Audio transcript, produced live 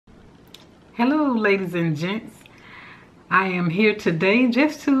Hello, ladies and gents. I am here today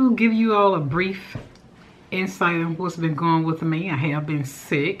just to give you all a brief insight on what's been going with me. I have been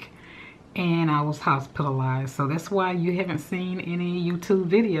sick and I was hospitalized, so that's why you haven't seen any YouTube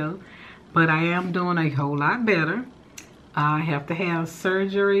video, but I am doing a whole lot better. I have to have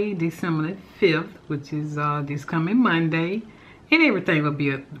surgery December the 5th, which is this coming Monday, and everything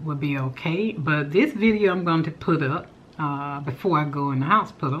will be okay. But this video I'm going to put up before I go in the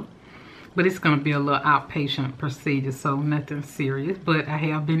hospital. But it's going to be a little outpatient procedure, so nothing serious. But I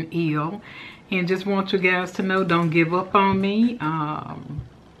have been ill and just want you guys to know, don't give up on me. I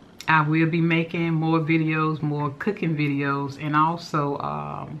will be making more videos, more cooking videos, and also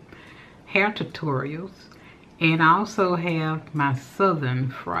hair tutorials. And I also have my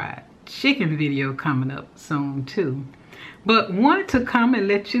Southern fried chicken video coming up soon too. But wanted to come and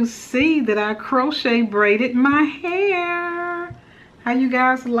let you see that I crochet braided my hair. How you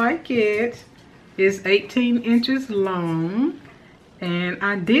guys like it? It's 18 inches long and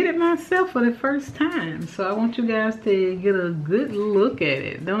I did it myself for the first time. So I want you guys to get a good look at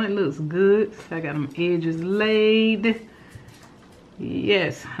it. Don't it look good? So I got them edges laid.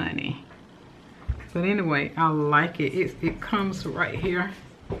 Yes, honey. But anyway, I like it. It comes right here.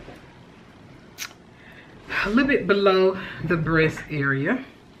 A little bit below the breast area.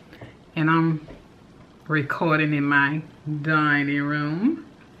 And I'm recording in my dining room.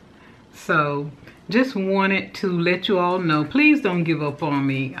 So just wanted to let you all know, please don't give up on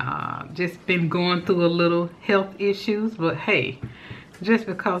me. Just been going through a little health issues, but hey, just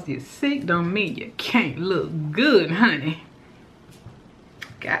because you're sick don't mean you can't look good, honey.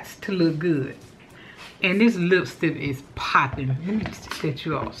 Gots to look good. And this lipstick is popping. Let me just let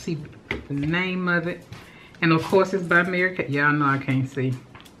you all see the name of it. And of course it's by Mary Kay. Y'all know I can't see.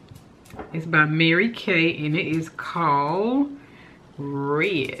 It's by Mary Kay and it is called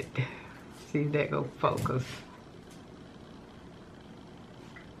Red. See if that go focus.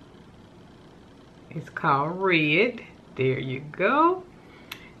 It's called Red. There you go.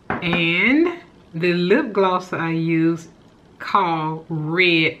 And the lip gloss I use called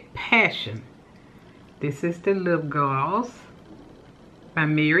Red Passion. This is the lip gloss by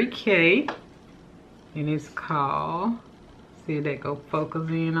Mary Kay. And it's called, see if that go focus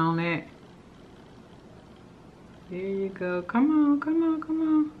in on that. There you go. Come on, come on, come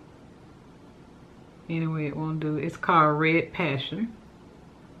on. Anyway, it won't do. It's called Red Passion.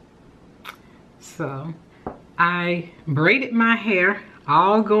 So, I braided my hair,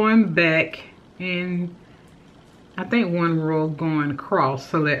 all going back, and I think one row going across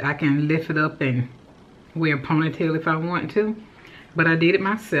so that I can lift it up and wear a ponytail if I want to. But I did it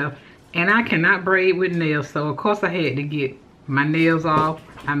myself. And I cannot braid with nails, so of course I had to get my nails off.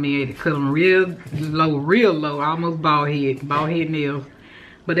 I mean, I had to cut them real low, almost bald head nails.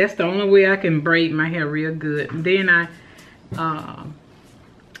 But that's the only way I can braid my hair real good. And then I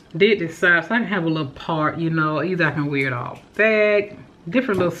did this side so I can have a little part, you know, either I can wear it all back,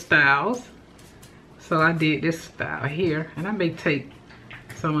 different little styles. So I did this style here, and I may take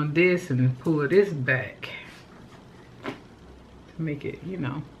some of this and pull this back to make it, you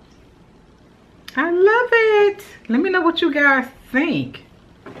know. I love it. Let me know what you guys think.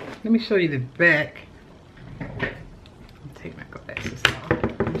 Let me show you the back. Take my glasses off.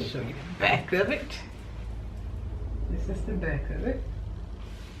 Let me show you the back of it. This is the back of it.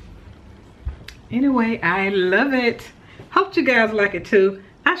 Anyway, I love it. Hope you guys like it too.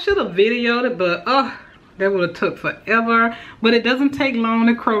 I should have videoed it, but that would have took forever. But it doesn't take long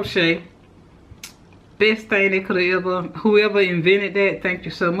to crochet. Best thing they could have ever, whoever invented that, thank you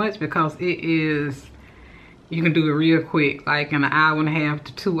so much, because it is, you can do it real quick, like in an hour and a half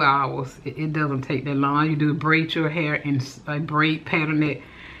to 2 hours. It doesn't take that long. You do braid your hair in a braid pattern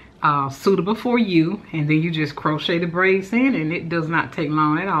that suitable for you, and then you just crochet the braids in, and it does not take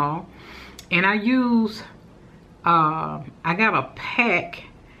long at all. And I use, I got a pack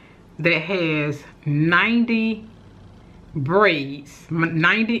that has 90 braids,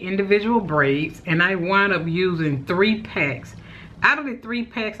 90 individual braids, and I wound up using 3 packs. Out of the 3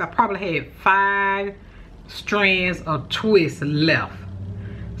 packs, I probably had 5 strands of twists left.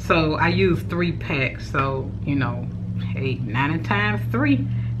 So I used 3 packs. So, you know, 8, 9 times 3.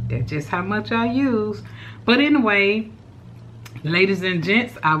 That's just how much I use. But anyway, ladies and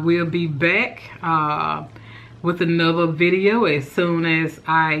gents, I will be back with another video as soon as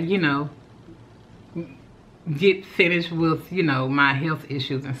I, you know, get finished with, you know, my health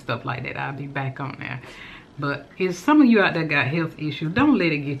issues and stuff like that. I'll be back on there. But if some of you out there got health issues, don't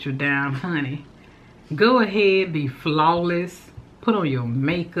let it get you down, honey. Go ahead, be flawless, put on your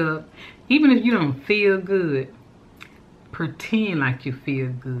makeup. Even if you don't feel good, pretend like you feel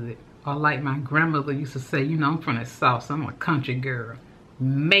good. Or like my grandmother used to say, you know, I'm from the South, so I'm a country girl.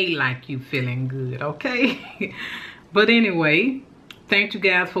 May like you feeling good, okay? But anyway, thank you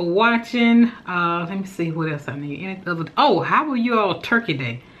guys for watching. Let me see what else I need. Any other? Oh, how were you all Turkey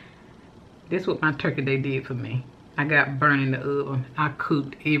Day? This is what my Turkey Day did for me. I got burned in the oven. I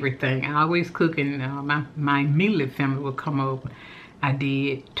cooked everything. I always cook, and my immediate family would come over. I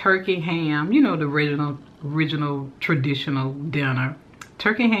did turkey, ham, you know, the original traditional dinner.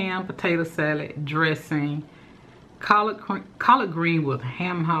 Turkey, ham, potato salad, dressing, collard green with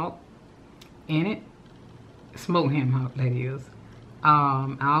ham hock in it. Smoked ham hock, that is.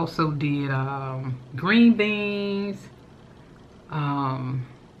 I also did green beans,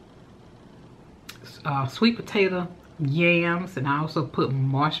 sweet potato, yams, and I also put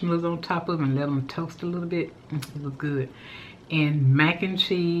marshmallows on top of them and let them toast a little bit. It was good. And mac and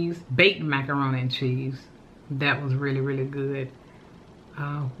cheese, baked macaroni and cheese. That was really, really good.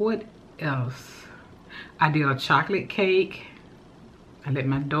 What else? I did a chocolate cake. I let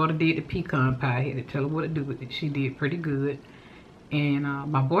my daughter did the pecan pie. I had to tell her what to do with it. She did pretty good. And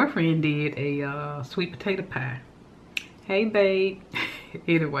my boyfriend did a sweet potato pie. Hey, babe.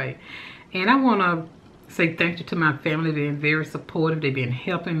 Anyway, and I want to say thank you to my family. They've been very supportive. They've been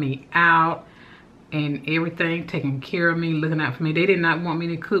helping me out and everything, taking care of me, looking out for me. They did not want me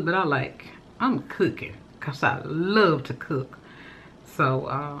to cook, but I'm cooking because I love to cook. So,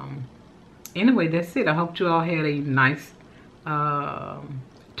 anyway, that's it. I hope you all had a nice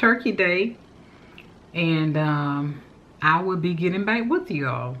Turkey Day. And I will be getting back with you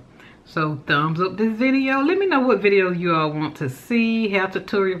all. So, thumbs up this video. Let me know what video you all want to see. How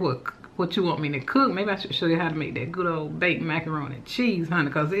tutorial, what you want me to cook. Maybe I should show you how to make that good old baked macaroni and cheese, honey,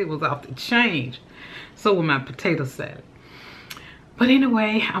 because it was off the change. So with my potato salad. But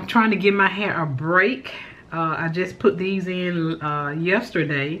anyway, I'm trying to give my hair a break. I just put these in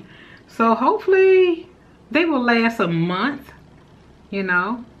yesterday. So hopefully they will last a month. You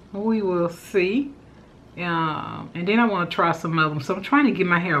know, we will see. And then I want to try some of them. So I'm trying to give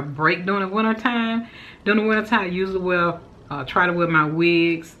my hair a break during the winter time. During the winter time, I usually try to wear my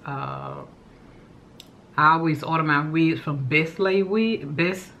wigs. I always order my wigs from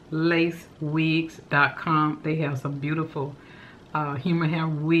bestlacewigs.com. They have some beautiful human hair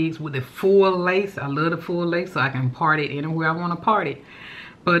wigs with the full lace. I love the full lace, so I can party anywhere I want to party.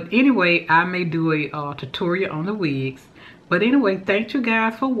 But anyway, I may do a tutorial on the wigs. But anyway, thank you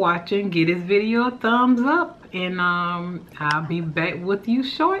guys for watching. Give this video a thumbs up, and I'll be back with you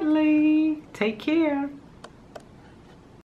shortly. Take care.